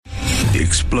The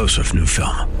explosive new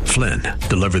film, Flynn,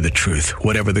 deliver the truth,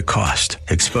 whatever the cost,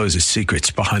 exposes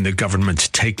secrets behind the government's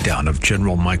takedown of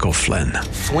General Michael Flynn.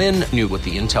 Flynn knew what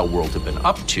the intel world had been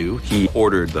up to. He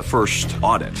ordered the first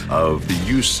audit of the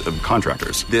use of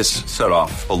contractors. This set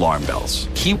off alarm bells.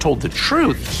 He told the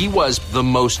truth. He was the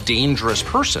most dangerous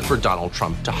person for Donald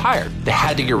Trump to hire. They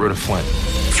had to get rid of Flynn.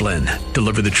 Flynn,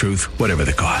 deliver the truth, whatever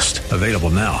the cost. Available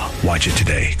now. Watch it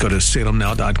today. Go to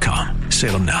salemnow.com.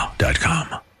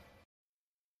 salemnow.com.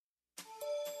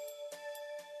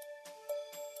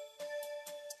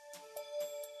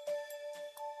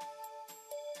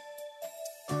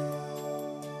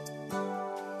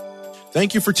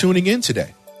 Thank you for tuning in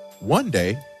today. One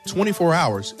day, 24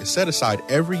 hours, is set aside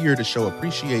every year to show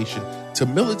appreciation to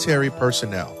military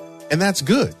personnel, and that's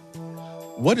good.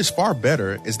 What is far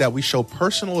better is that we show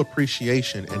personal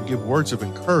appreciation and give words of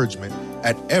encouragement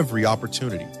at every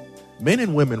opportunity. Men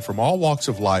and women from all walks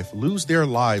of life lose their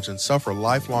lives and suffer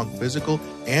lifelong physical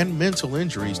and mental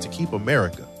injuries to keep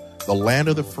America, the land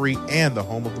of the free and the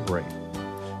home of the brave.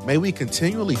 May we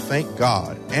continually thank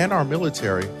God and our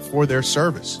military for their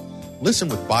service. Listen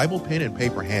with Bible, pen, and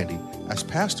paper handy as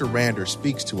Pastor Rander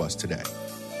speaks to us today.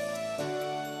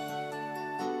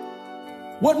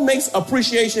 What makes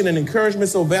appreciation and encouragement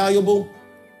so valuable?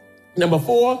 Number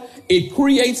 4, it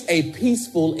creates a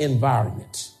peaceful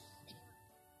environment.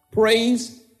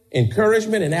 Praise,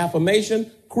 encouragement, and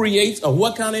affirmation creates a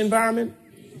what kind of environment?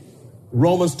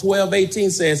 Romans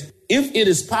 12:18 says, if it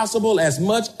is possible, as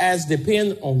much as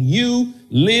depend on you,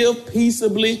 live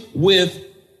peaceably with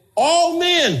all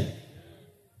men.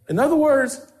 In other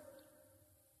words,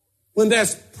 when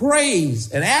there's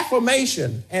praise and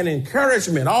affirmation and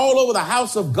encouragement all over the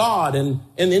house of God and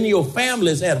in your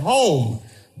families at home,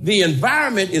 the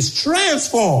environment is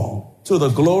transformed to the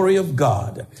glory of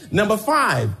God. Number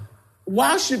 5,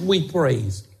 why should we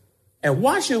praise? And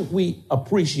why should we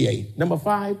appreciate? Number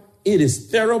 5, it is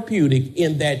therapeutic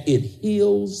in that it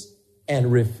heals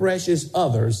and refreshes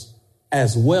others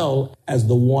as well as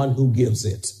the one who gives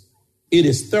it. It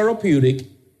is therapeutic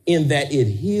in that it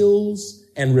heals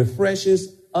and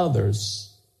refreshes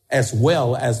others as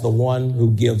well as the one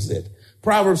who gives it.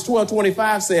 Proverbs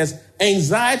 12:25 says,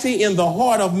 anxiety in the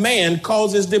heart of man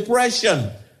causes depression,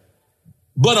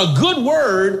 but a good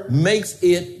word makes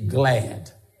it glad.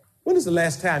 When is the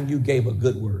last time you gave a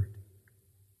good word?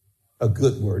 A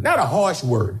good word, not a harsh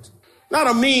word, not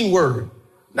a mean word,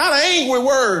 not an angry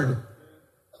word,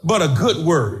 but a good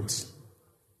word.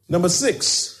 Number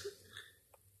 6,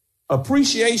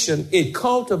 appreciation, it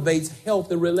cultivates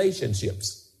healthy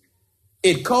relationships.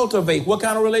 It cultivates what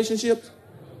kind of relationships?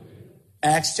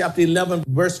 Acts chapter 11,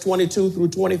 verse 22 through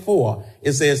 24.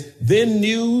 It says, then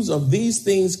news of these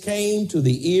things came to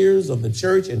the ears of the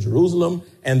church in Jerusalem,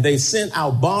 and they sent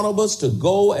out Barnabas to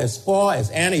go as far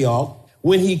as Antioch.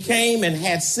 When he came and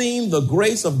had seen the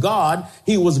grace of God,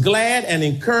 he was glad and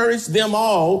encouraged them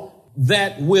all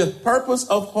that with purpose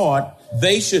of heart,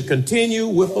 they should continue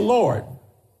with the Lord.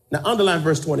 Now, underline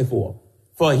verse 24.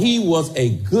 For he was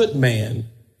a good man,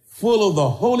 full of the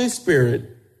Holy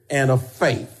Spirit and of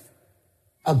faith.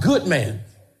 A good man,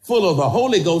 full of the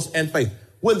Holy Ghost and faith.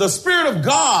 When the Spirit of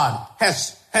God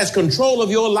has control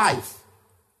of your life,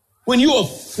 when you are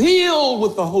filled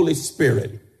with the Holy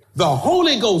Spirit, the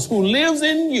Holy Ghost who lives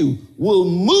in you will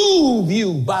move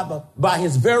you by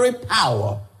his very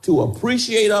power to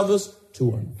appreciate others,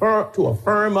 to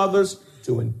affirm others,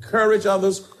 to encourage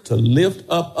others, to lift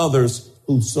up others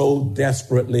who so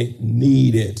desperately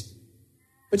need it.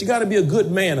 But you got to be a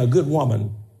good man, a good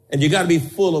woman, and you got to be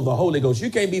full of the Holy Ghost. You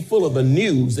can't be full of the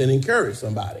news and encourage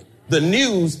somebody. The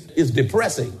news is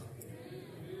depressing.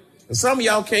 And some of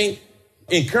y'all can't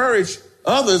encourage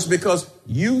others because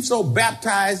you so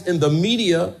baptized in the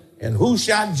media and who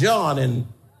shot John and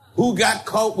who got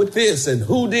caught with this and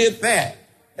who did that.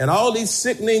 And all these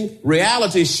sickening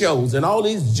reality shows and all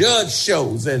these judge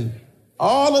shows and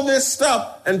all of this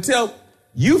stuff until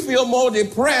you feel more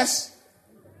depressed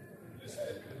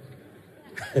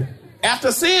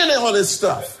after seeing all this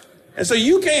stuff. And so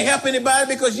you can't help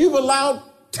anybody because you've allowed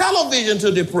television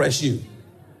to depress you.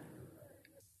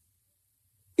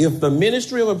 If the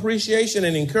ministry of appreciation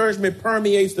and encouragement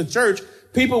permeates the church,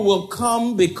 people will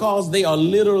come because they are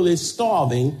literally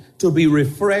starving to be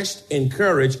refreshed,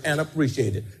 encouraged, and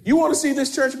appreciated. You want to see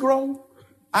this church grow?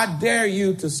 I dare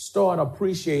you to start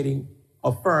appreciating,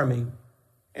 affirming,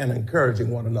 and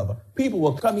encouraging one another. People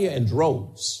will come here in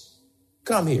droves.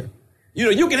 Come here. You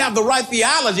know, you can have the right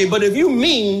theology, but if you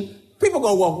mean, people are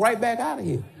going to walk right back out of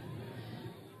here.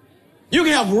 You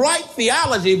can have right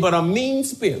theology, but a mean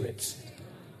spirit.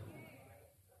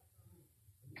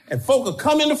 And folk will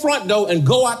come in the front door and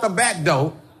go out the back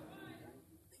door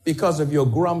because of your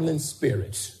grumbling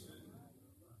spirit.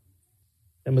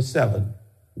 Number 7,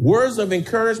 words of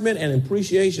encouragement and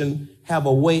appreciation have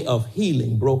a way of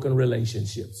healing broken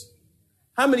relationships.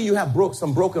 How many of you have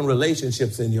some broken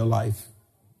relationships in your life?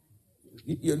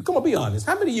 Come on, be honest.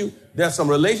 How many of you, there's some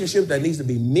relationship that needs to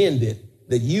be mended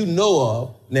that you know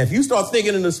of? Now, if you start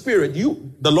thinking in the spirit,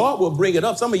 the Lord will bring it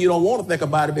up. Some of you don't want to think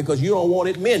about it because you don't want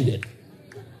it mended.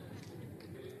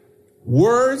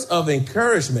 Words of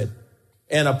encouragement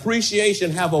and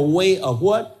appreciation have a way of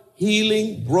what?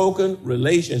 Healing broken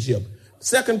relationship.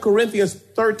 2 Corinthians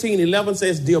 13:11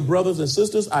 says, dear brothers and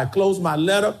sisters, I close my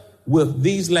letter with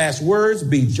these last words.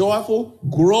 Be joyful,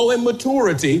 grow in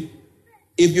maturity.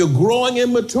 If you're growing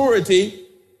in maturity,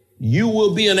 you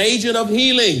will be an agent of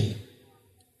healing.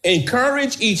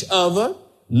 Encourage each other,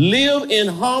 live in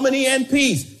harmony and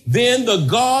peace. Then the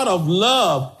God of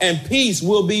love and peace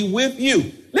will be with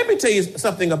you. Let me tell you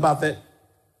something about that.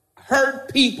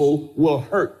 Hurt people will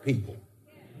hurt people.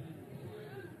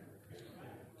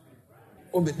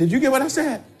 Oh, did you get what I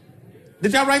said?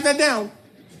 Did y'all write that down?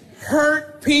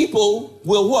 Hurt people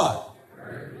will what?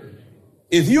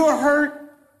 If you're hurt,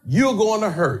 you're going to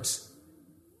hurt.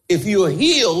 If you're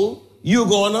healed, you're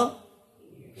going to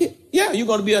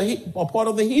be a part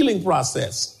of the healing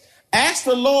process. Ask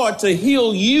the Lord to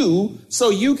heal you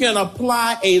so you can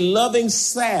apply a loving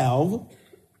salve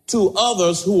to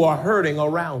others who are hurting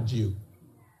around you.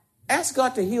 Ask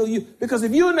God to heal you, because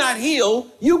if you're not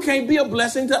healed, you can't be a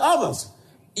blessing to others.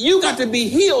 You got to be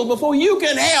healed before you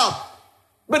can help.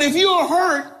 But if you're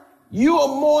hurt, you are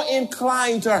more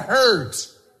inclined to hurt.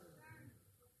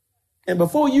 And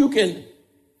before you can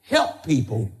help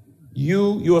people,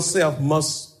 you yourself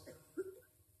must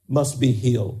be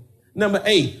healed. Number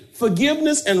 8,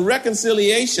 forgiveness and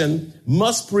reconciliation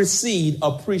must precede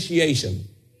appreciation.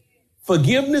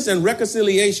 Forgiveness and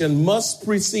reconciliation must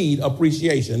precede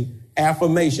appreciation,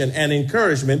 affirmation, and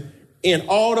encouragement in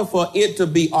order for it to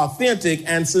be authentic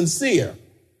and sincere.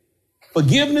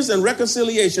 Forgiveness and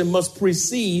reconciliation must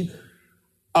precede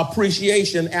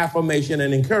appreciation, affirmation,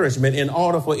 and encouragement in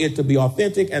order for it to be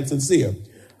authentic and sincere.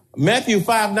 Matthew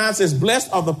 5:9 says,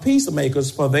 blessed are the peacemakers,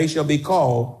 for they shall be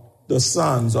called the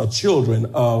sons or children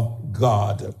of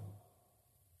God.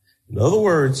 In other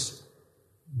words,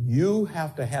 you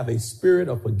have to have a spirit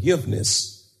of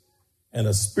forgiveness and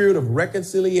a spirit of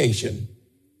reconciliation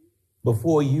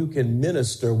before you can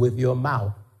minister with your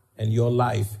mouth and your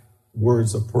life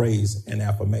words of praise and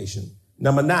affirmation.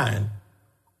 Number 9,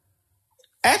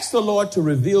 ask the Lord to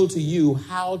reveal to you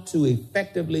how to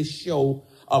effectively show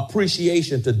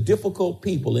appreciation to difficult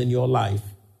people in your life,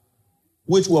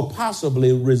 which will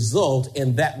possibly result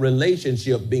in that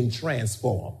relationship being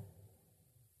transformed.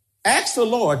 Ask the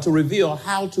Lord to reveal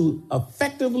how to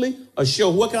effectively show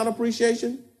what kind of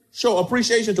appreciation? Show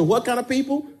appreciation to what kind of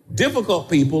people? Difficult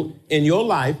people in your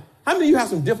life. How many of you have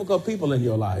some difficult people in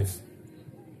your life?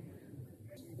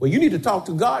 Well, you need to talk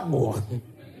to God more.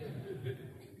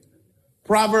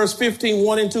 Proverbs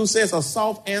 15:1-2 says, a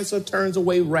soft answer turns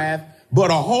away wrath, but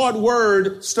a hard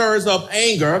word stirs up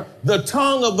anger. The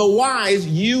tongue of the wise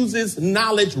uses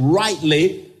knowledge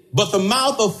rightly, but the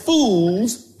mouth of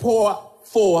fools pour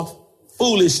forth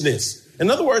foolishness.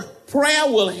 In other words, prayer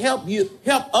will help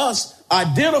us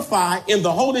identify in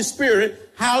the Holy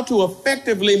Spirit how to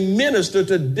effectively minister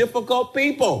to difficult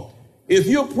people. If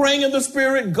you're praying in the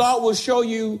Spirit, God will show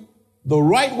you the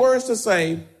right words to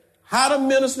say, how to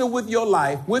minister with your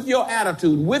life, with your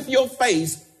attitude, with your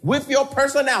face, with your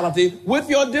personality, with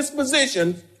your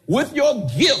disposition, with your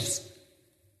gifts,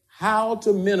 how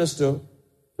to minister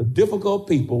to difficult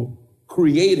people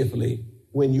creatively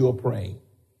when you're praying.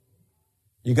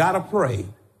 You got to pray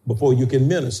before you can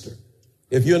minister.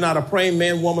 If you're not a praying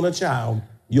man, woman, or child,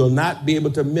 you'll not be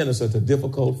able to minister to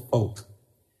difficult folk.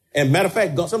 And matter of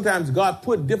fact, sometimes God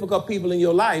put difficult people in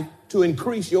your life to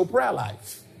increase your prayer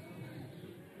life.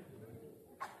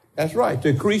 That's right, to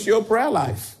increase your prayer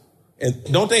life. And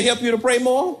don't they help you to pray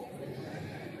more?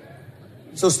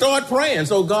 So start praying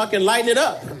so God can lighten it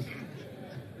up.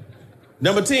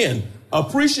 Number 10,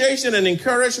 appreciation and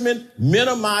encouragement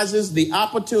minimizes the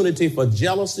opportunity for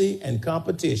jealousy and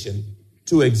competition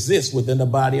to exist within the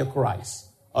body of Christ,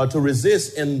 or to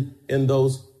resist in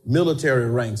those military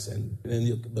ranks and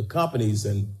in the companies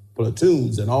and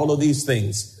platoons and all of these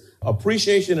things.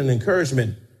 Appreciation and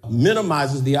encouragement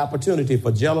minimizes the opportunity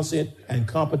for jealousy and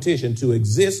competition to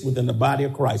exist within the body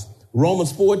of Christ.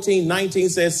 Romans 14:19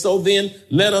 says, so then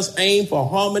let us aim for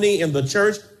harmony in the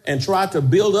church and try to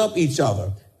build up each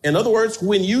other. In other words,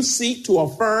 when you seek to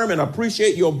affirm and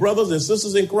appreciate your brothers and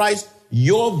sisters in Christ,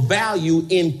 your value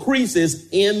increases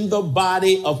in the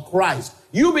body of Christ.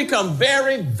 You become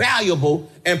very valuable,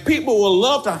 and people will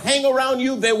love to hang around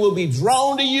you. They will be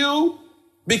drawn to you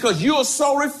because you are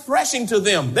so refreshing to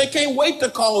them. They can't wait to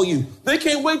call you. They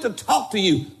can't wait to talk to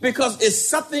you because it's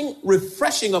something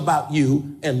refreshing about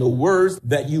you and the words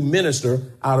that you minister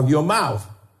out of your mouth.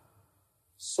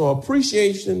 So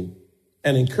appreciation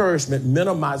and encouragement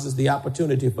minimizes the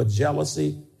opportunity for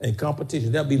jealousy and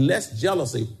competition. There'll be less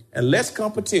jealousy and less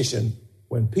competition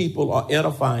when people are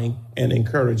edifying and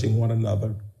encouraging one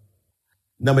another.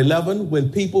 Number 11,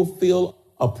 when people feel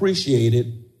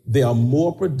appreciated, they are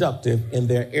more productive in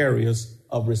their areas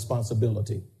of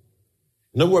responsibility.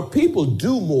 In other words, people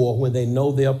do more when they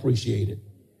know they're appreciated.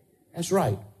 That's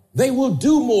right. They will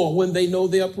do more when they know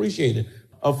they're appreciated.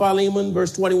 Philemon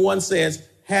verse 21 says,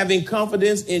 having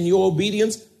confidence in your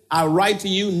obedience, I write to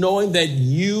you knowing that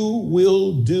you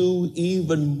will do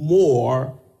even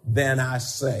more than I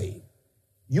say.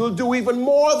 You'll do even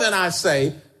more than I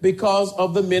say because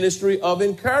of the ministry of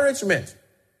encouragement.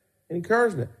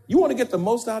 Encouragement. You want to get the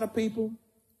most out of people?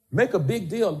 Make a big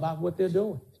deal about what they're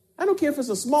doing. I don't care if it's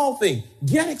a small thing.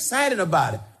 Get excited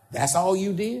about it. That's all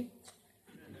you did?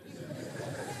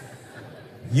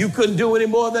 You couldn't do any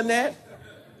more than that?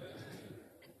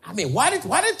 I mean, why did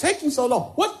it take you so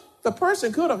long? What? The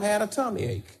person could have had a tummy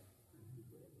ache.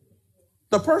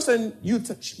 The person you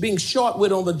being short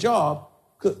with on the job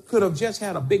could have just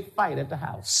had a big fight at the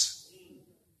house.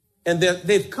 And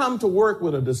they've come to work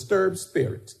with a disturbed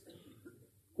spirit,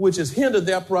 which has hindered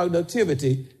their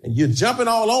productivity. And you're jumping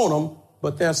all on them,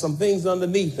 but there's some things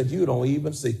underneath that you don't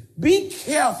even see. Be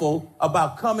careful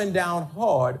about coming down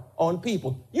hard on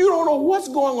people. You don't know what's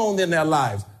going on in their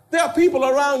lives. There are people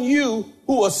around you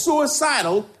who are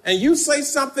suicidal, and you say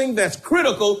something that's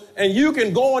critical, and you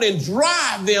can go on and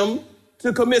drive them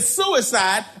to commit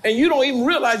suicide, and you don't even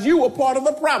realize you were part of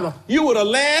the problem. You were the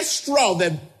last straw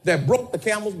that broke the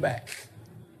camel's back.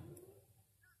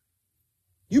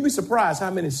 You'd be surprised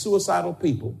how many suicidal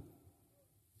people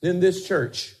in this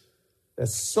church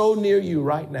that's so near you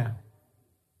right now.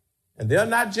 And they're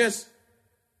not just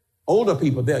older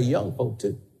people, they're young folk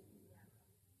too.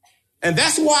 And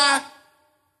that's why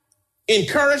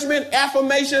encouragement,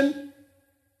 affirmation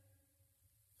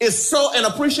and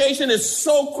appreciation is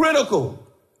so critical.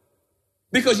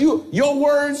 Because your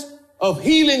words of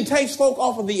healing takes folk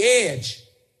off of the edge.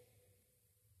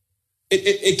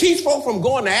 It keeps folk from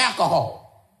going to alcohol.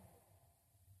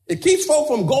 It keeps folk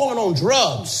from going on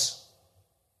drugs.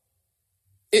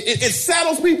 It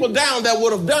settles people down that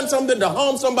would have done something to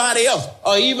harm somebody else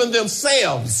or even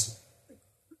themselves.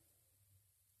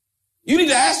 You need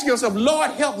to ask yourself, Lord,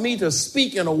 help me to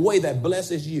speak in a way that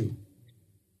blesses you.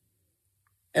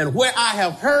 And where I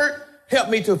have hurt, help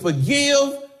me to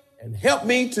forgive and help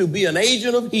me to be an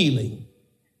agent of healing.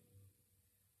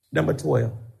 Number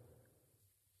 12.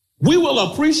 We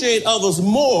will appreciate others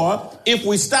more if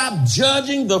we stop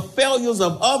judging the failures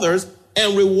of others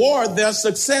and reward their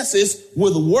successes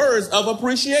with words of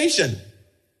appreciation.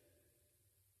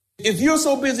 If you're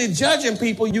so busy judging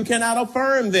people, you cannot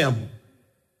affirm them.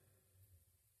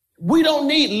 We don't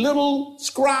need little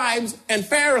scribes and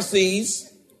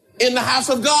Pharisees in the house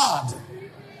of God.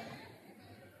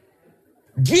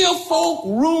 Give folk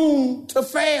room to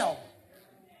fail.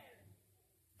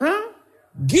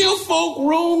 Give folk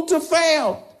room to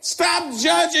fail. Stop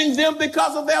judging them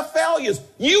because of their failures.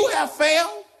 You have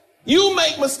failed. You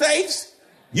make mistakes.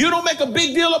 You don't make a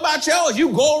big deal about yours. You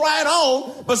go right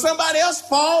on, but somebody else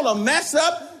fall or mess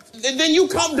up, and then you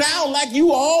come down like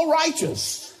you all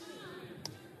righteous.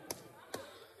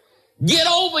 Get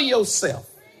over yourself.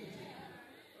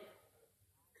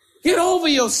 Get over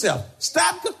yourself.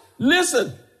 Stop.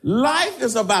 Listen, life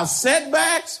is about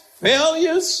setbacks,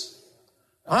 failures,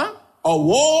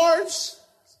 awards,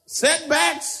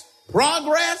 setbacks,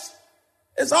 progress.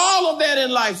 It's all of that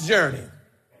in life's journey.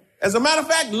 As a matter of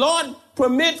fact, Lord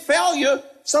permit failure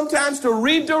sometimes to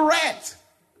redirect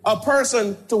a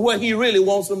person to where he really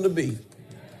wants them to be.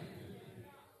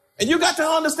 And you got to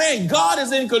understand, God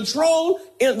is in control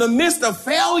in the midst of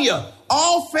failure.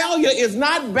 All failure is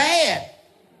not bad.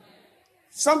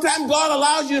 Sometimes God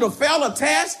allows you to fail a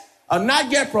test or not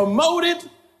get promoted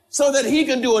so that he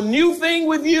can do a new thing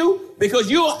with you because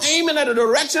you're aiming at a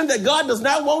direction that God does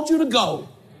not want you to go.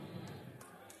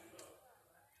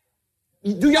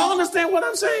 Do y'all understand what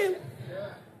I'm saying?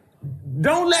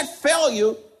 Don't let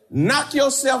failure knock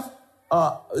your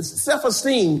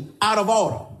self-esteem out of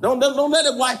order. Don't let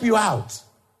it wipe you out.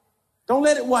 Don't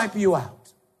let it wipe you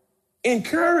out.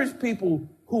 Encourage people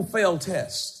who fail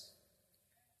tests.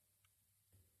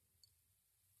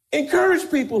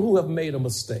 Encourage people who have made a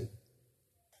mistake.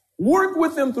 Work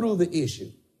with them through the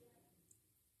issue.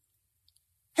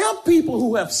 Help people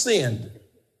who have sinned.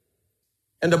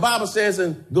 And the Bible says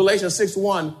in Galatians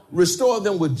 6:1, restore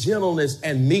them with gentleness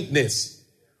and meekness.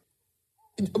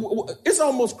 It's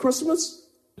almost Christmas.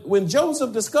 When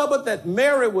Joseph discovered that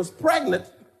Mary was pregnant,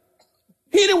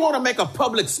 he didn't want to make a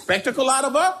public spectacle out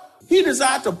of her. He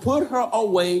desired to put her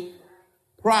away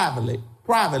privately,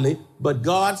 but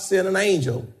God sent an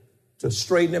angel to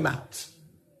straighten him out.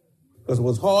 Because it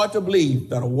was hard to believe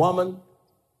that a woman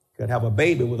could have a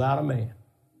baby without a man.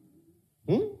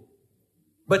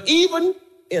 But even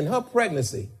in her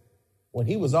pregnancy, when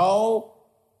he was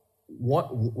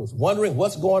wondering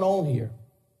what's going on here,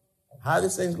 how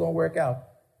this thing's going to work out,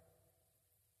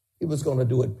 he was going to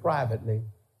do it privately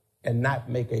and not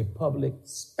make a public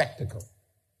spectacle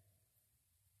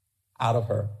out of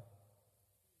her.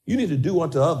 You need to do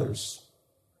unto others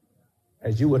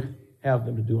as you would have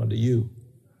them to do unto you.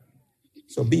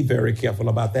 So be very careful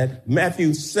about that. Matthew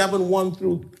 7:1,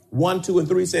 2, and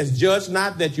 3 says, judge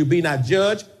not that you be not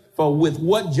judged, for with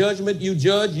what judgment you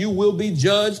judge, you will be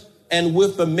judged. And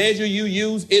with the measure you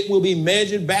use, it will be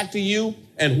measured back to you.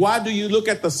 And why do you look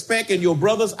at the speck in your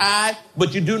brother's eye,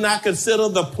 but you do not consider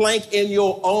the plank in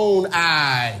your own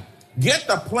eye? Get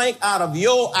the plank out of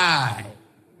your eye.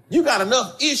 You got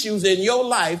enough issues in your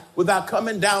life without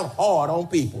coming down hard on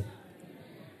people.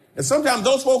 And sometimes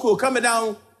those folk who are coming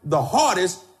down the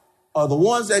hardest are the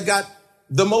ones that got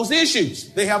the most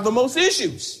issues. They have the most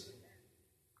issues.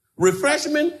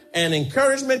 Refreshment and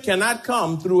encouragement cannot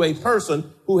come through a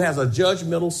person who has a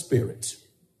judgmental spirit.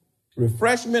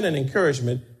 Refreshment and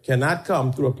encouragement cannot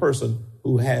come through a person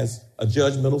who has a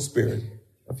judgmental spirit.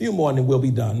 A few more and then we'll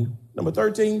be done. Number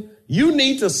 13, you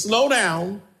need to slow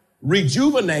down,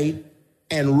 rejuvenate,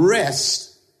 and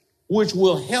rest, which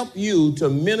will help you to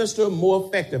minister more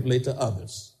effectively to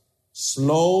others.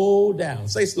 Slow down.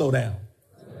 Say slow down.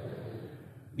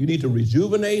 You need to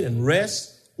rejuvenate and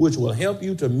rest, which will help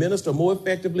you to minister more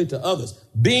effectively to others.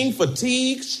 Being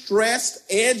fatigued, stressed,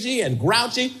 edgy, and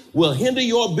grouchy will hinder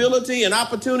your ability and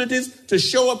opportunities to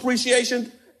show appreciation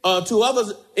to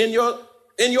others in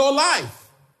your life.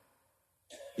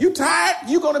 You tired?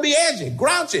 You're going to be edgy,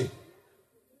 grouchy,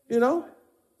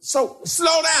 So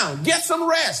slow down. Get some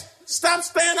rest. Stop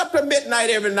staying up to midnight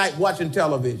every night watching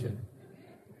television.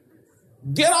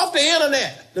 Get off the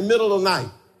internet in the middle of the night,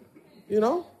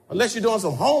 unless you're doing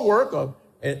some homework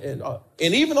and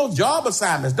even those job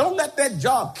assignments. Don't let that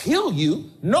job kill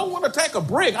you. Know when to take a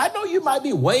break. I know you might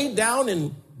be weighed down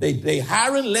and they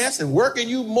hiring less and working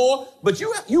you more, but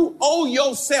you owe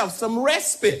yourself some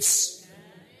respites.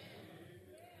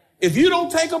 If you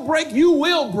don't take a break, you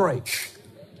will break.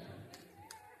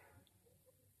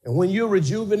 And when you're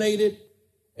rejuvenated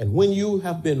and when you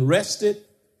have been rested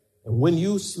and when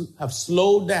you have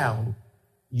slowed down,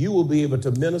 you will be able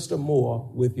to minister more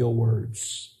with your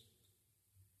words.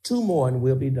 2 more and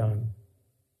we'll be done.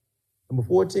 Number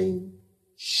 14,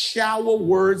 shower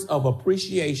words of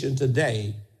appreciation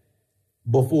today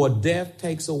before death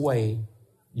takes away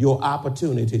your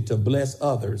opportunity to bless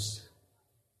others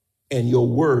and your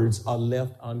words are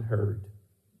left unheard.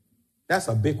 That's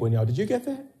a big one, y'all. Did you get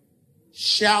that?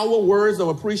 Shower words of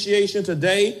appreciation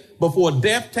today before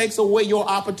death takes away your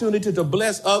opportunity to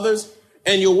bless others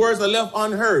and your words are left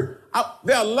unheard.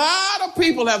 There are a lot of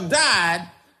people have died.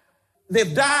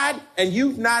 They've died and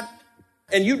you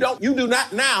do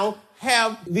not now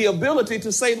have the ability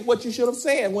to say what you should have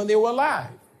said when they were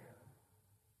alive.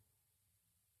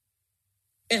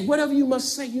 And whatever you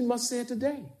must say it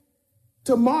today.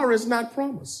 Tomorrow is not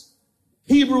promised.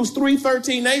 Hebrews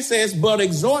 3:13a says, but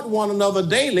exhort one another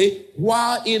daily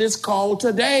while it is called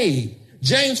today.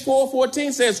 James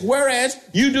 4:14 says, whereas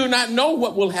you do not know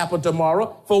what will happen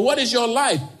tomorrow, for what is your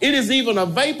life? It is even a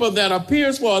vapor that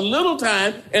appears for a little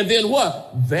time and then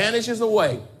what? Vanishes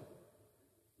away.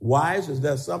 Wives, if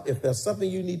there's something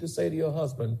you need to say to your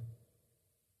husband,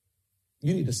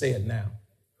 you need to say it now.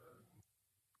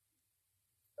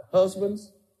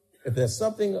 Husbands, if there's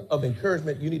something of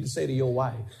encouragement you need to say to your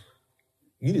wife,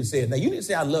 you need to say it now. You need to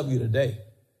say, I love you today.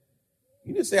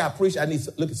 You need to say, I appreciate. I need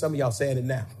to look at some of y'all saying it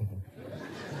now.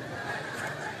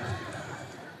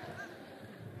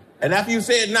 And after you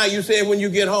say it now, you say it when you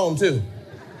get home too.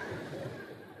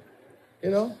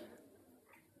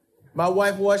 My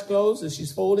wife washes clothes and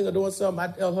she's folding or doing something.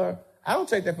 I tell her, I don't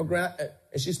take that for granted.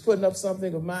 And she's putting up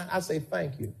something of mine. I say,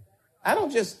 thank you. I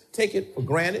don't just take it for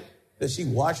granted that she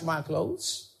washed my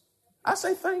clothes. I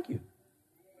say, thank you.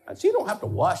 She don't have to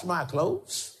wash my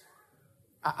clothes.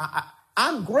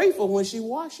 I'm grateful when she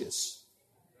washes.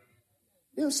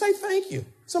 Say thank you.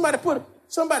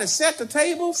 Somebody set the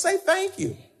table, say thank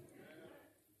you.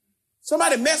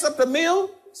 Somebody mess up the meal,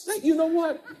 say, you know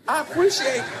what? I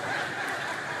appreciate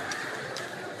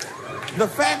the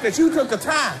fact that you took the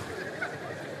time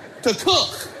to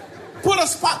cook.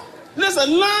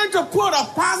 Listen, learn to put a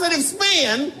positive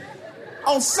spin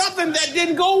on something that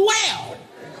didn't go well.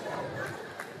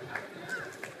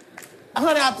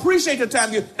 Honey, I appreciate the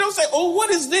time you... Don't say, oh, what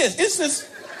is this? It's just...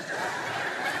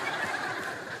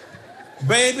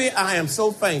 Baby, I am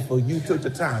so thankful you took the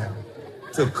time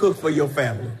to cook for your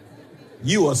family.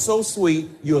 You are so sweet,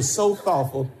 you're so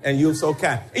thoughtful, and you're so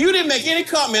kind. And you didn't make any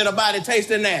comment about it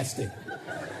tasting nasty.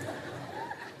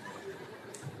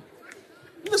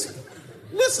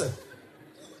 Listen.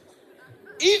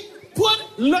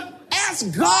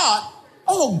 Ask God,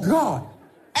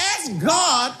 ask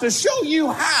God to show you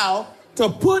how to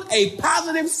put a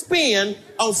positive spin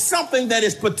on something that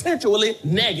is potentially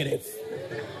negative.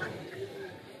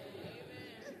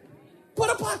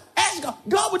 Ask God.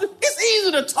 God, it's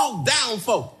easy to talk down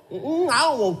folk. I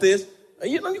don't want this.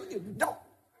 You don't.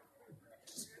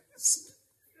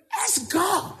 Ask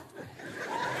God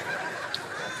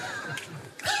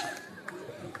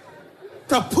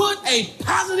to put a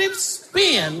positive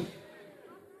spin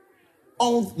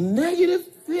on negative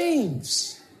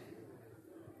things.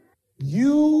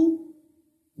 You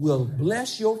will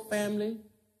bless your family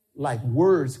like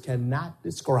words cannot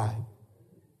describe.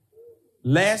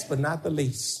 Last but not the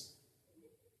least,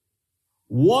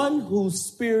 one whose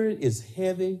spirit is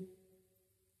heavy,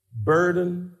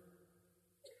 burdened,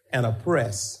 and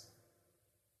oppressed.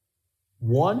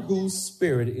 One whose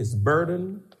spirit is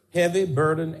heavy,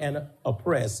 burdened, and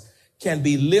oppressed can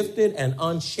be lifted and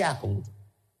unshackled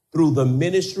through the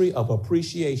ministry of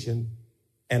appreciation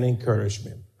and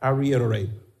encouragement. I reiterate,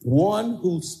 one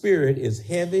whose spirit is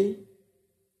heavy,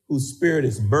 whose spirit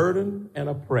is burdened and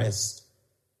oppressed,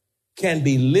 can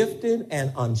be lifted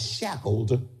and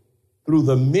unshackled through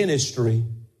the ministry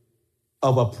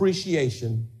of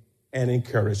appreciation and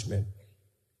encouragement.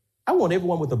 I want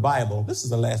everyone with the Bible. This is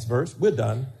the last verse. We're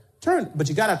done. But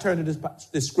you got to turn to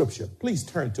this scripture. Please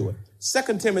turn to it.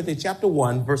 2 Timothy chapter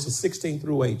 1, verses 16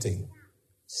 through 18.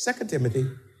 2 Timothy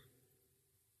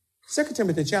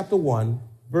chapter 1,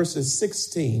 verses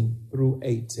 16 through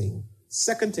 18.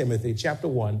 2 Timothy chapter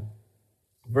 1,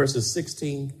 verses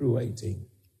 16 through 18.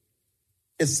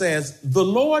 It says, the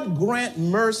Lord grant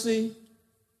mercy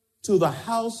to the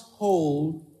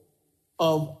household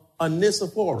of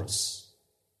Onesiphorus,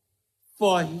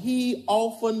 for he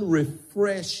often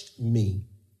refreshed me.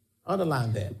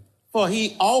 Underline that. For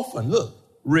he often,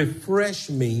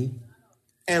 refreshed me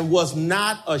and was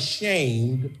not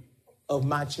ashamed of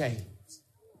my chains.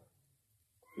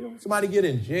 You know, somebody get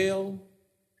in jail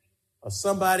or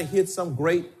somebody hit some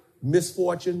great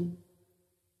misfortune.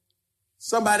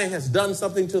 Somebody has done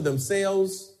something to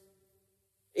themselves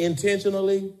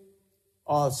intentionally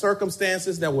or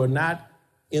circumstances that were not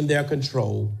in their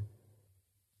control.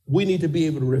 We need to be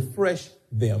able to refresh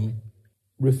them.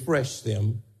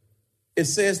 It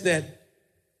says that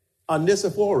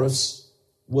Onesiphorus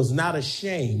was not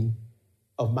ashamed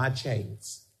of my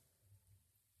chains.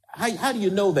 How do you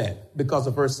know that? Because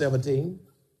of verse 17.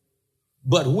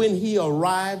 But when he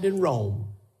arrived in Rome,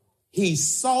 he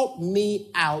sought me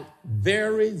out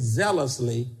very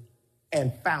zealously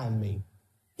and found me.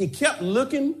 He kept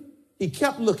looking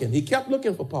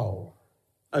for Paul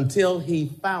until he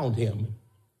found him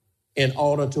in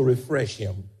order to refresh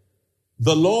him.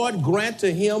 The Lord grant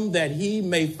to him that he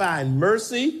may find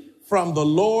mercy from the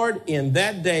Lord in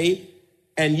that day.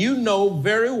 And you know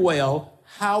very well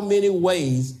how many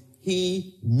ways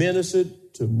he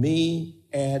ministered to me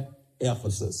at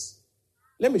Ephesus.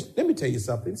 Let me tell you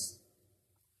something.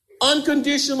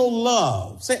 Unconditional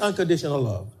love. Say unconditional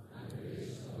love.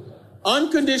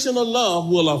 Unconditional love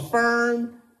will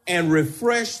affirm and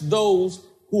refresh those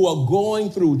who are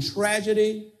going through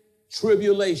tragedy,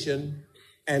 tribulation,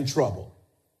 and trouble.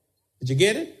 Did you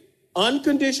get it?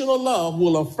 Unconditional love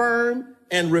will affirm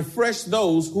and refresh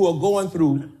those who are going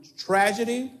through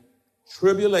tragedy,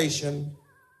 tribulation,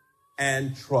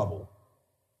 and trouble.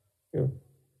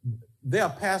 There are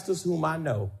pastors whom I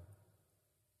know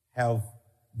have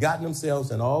gotten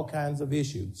themselves in all kinds of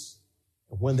issues.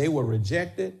 When they were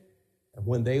rejected and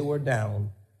when they were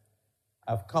down,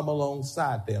 I've come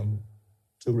alongside them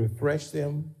to refresh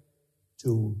them,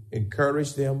 to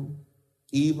encourage them,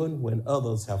 even when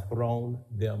others have thrown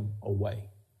them away.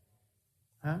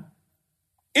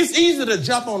 It's easy to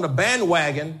jump on the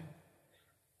bandwagon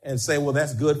and say, well,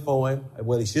 that's good for him.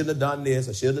 Well, he shouldn't have done this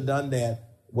or should have done that.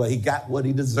 Well, he got what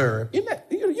he deserved.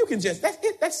 You can just,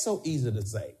 that's so easy to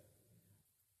say.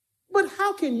 But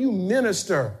how can you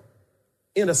minister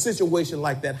in a situation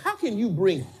like that? How can you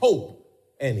bring hope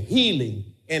and healing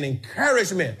and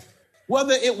encouragement,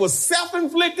 whether it was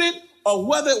self-inflicted or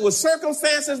whether it was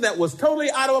circumstances that was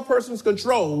totally out of a person's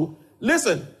control.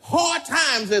 Listen, hard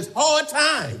times is hard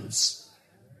times.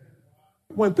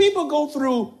 When people go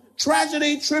through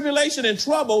tragedy, tribulation, and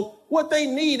trouble, what they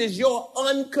need is your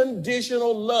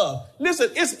unconditional love. Listen,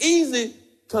 it's easy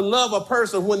to love a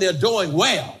person when they're doing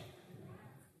well.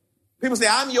 People say,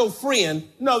 I'm your friend.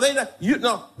 No,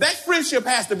 that friendship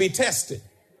has to be tested.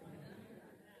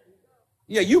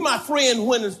 Yeah, you my friend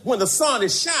when the sun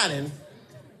is shining,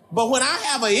 but when I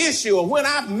have an issue or when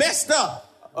I've messed up,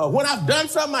 or when I've done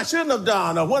something I shouldn't have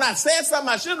done, or when I said something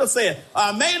I shouldn't have said, or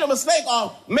I made a mistake,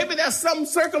 or maybe there's some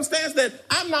circumstance that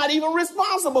I'm not even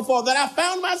responsible for that I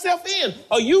found myself in,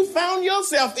 or you found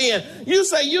yourself in. You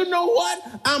say, you know what?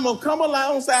 I'm going to come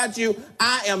alongside you.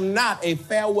 I am not a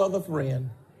fair weather friend.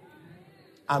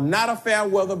 I'm not a fair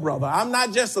weather brother. I'm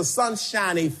not just a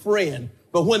sunshiny friend.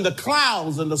 But when the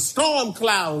clouds and the storm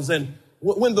clouds and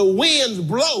when the winds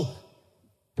blow,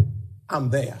 I'm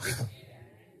there.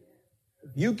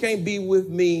 You can't be with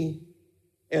me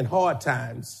in hard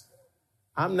times.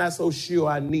 I'm not so sure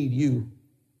I need you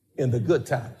in the good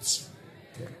times.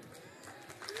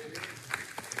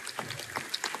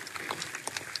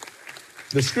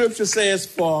 The scripture says,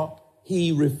 for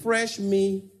he refreshed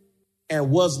me and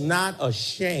was not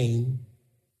ashamed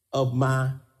of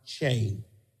my shame.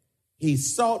 He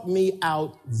sought me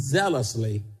out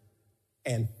zealously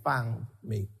and found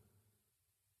me.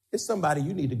 It's somebody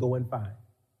you need to go and find.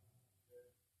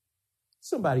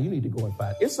 Somebody you need to go and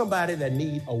find. It's somebody that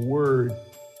needs a word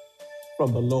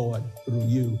from the Lord through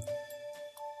you.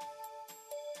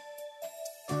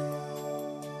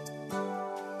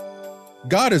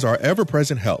 God is our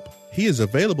ever-present help. He is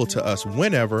available to us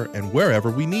whenever and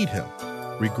wherever we need him.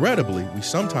 Regrettably, we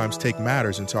sometimes take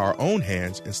matters into our own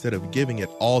hands instead of giving it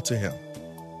all to him.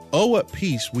 Oh, what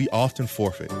peace we often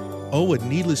forfeit. Oh, what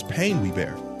needless pain we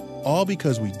bear. All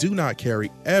because we do not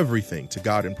carry everything to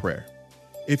God in prayer.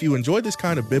 If you enjoy this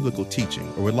kind of biblical teaching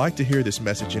or would like to hear this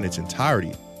message in its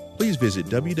entirety, please visit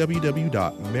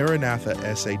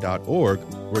www.maranathasa.org,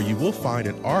 where you will find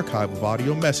an archive of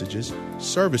audio messages,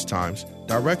 service times,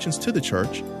 directions to the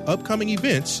church, upcoming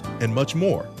events, and much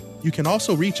more. You can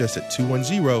also reach us at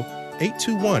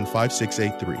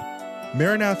 210-821-5683.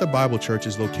 Maranatha Bible Church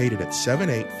is located at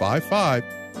 7855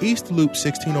 East Loop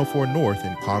 1604 North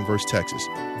in Converse, Texas,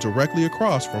 directly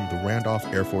across from the Randolph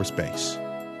Air Force Base.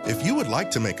 If you would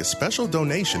like to make a special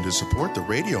donation to support the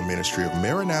radio ministry of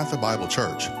Maranatha Bible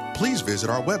Church, please visit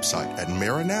our website at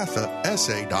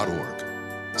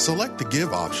maranathasa.org. Select the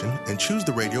Give option and choose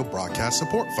the Radio Broadcast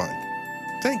Support Fund.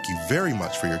 Thank you very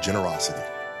much for your generosity.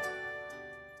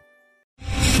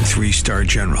 3-star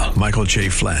General Michael J.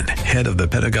 Flynn, head of the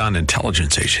Pentagon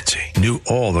Intelligence Agency, knew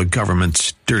all the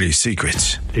government's dirty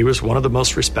secrets. He was one of the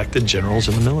most respected generals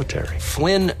in the military.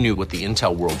 Flynn knew what the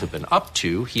intel world had been up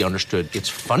to. He understood its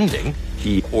funding.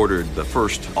 He ordered the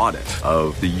first audit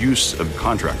of the use of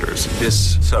contractors.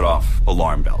 This set off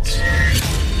alarm bells.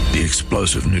 The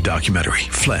explosive new documentary,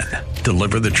 Flynn,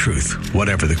 Deliver the Truth,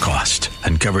 Whatever the Cost,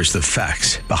 uncovers the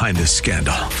facts behind this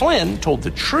scandal. Flynn told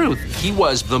the truth. He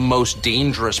was the most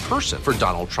dangerous person for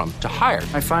Donald Trump to hire.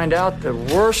 I find out the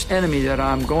worst enemy that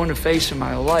I'm going to face in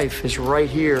my life is right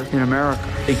here in America.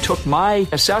 They took my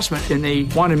assessment and they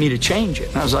wanted me to change it.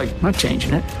 And I was like, I'm not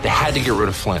changing it. They had to get rid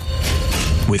of Flynn.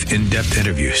 With in-depth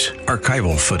interviews,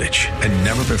 archival footage, and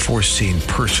never-before-seen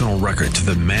personal records of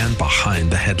the man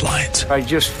behind the headlines. I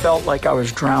just felt like I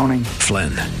was drowning.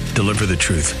 Flynn, Deliver the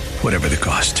Truth, Whatever the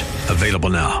Cost. Available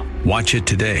now. Watch it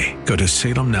today. Go to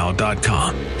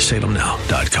salemnow.com.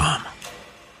 salemnow.com.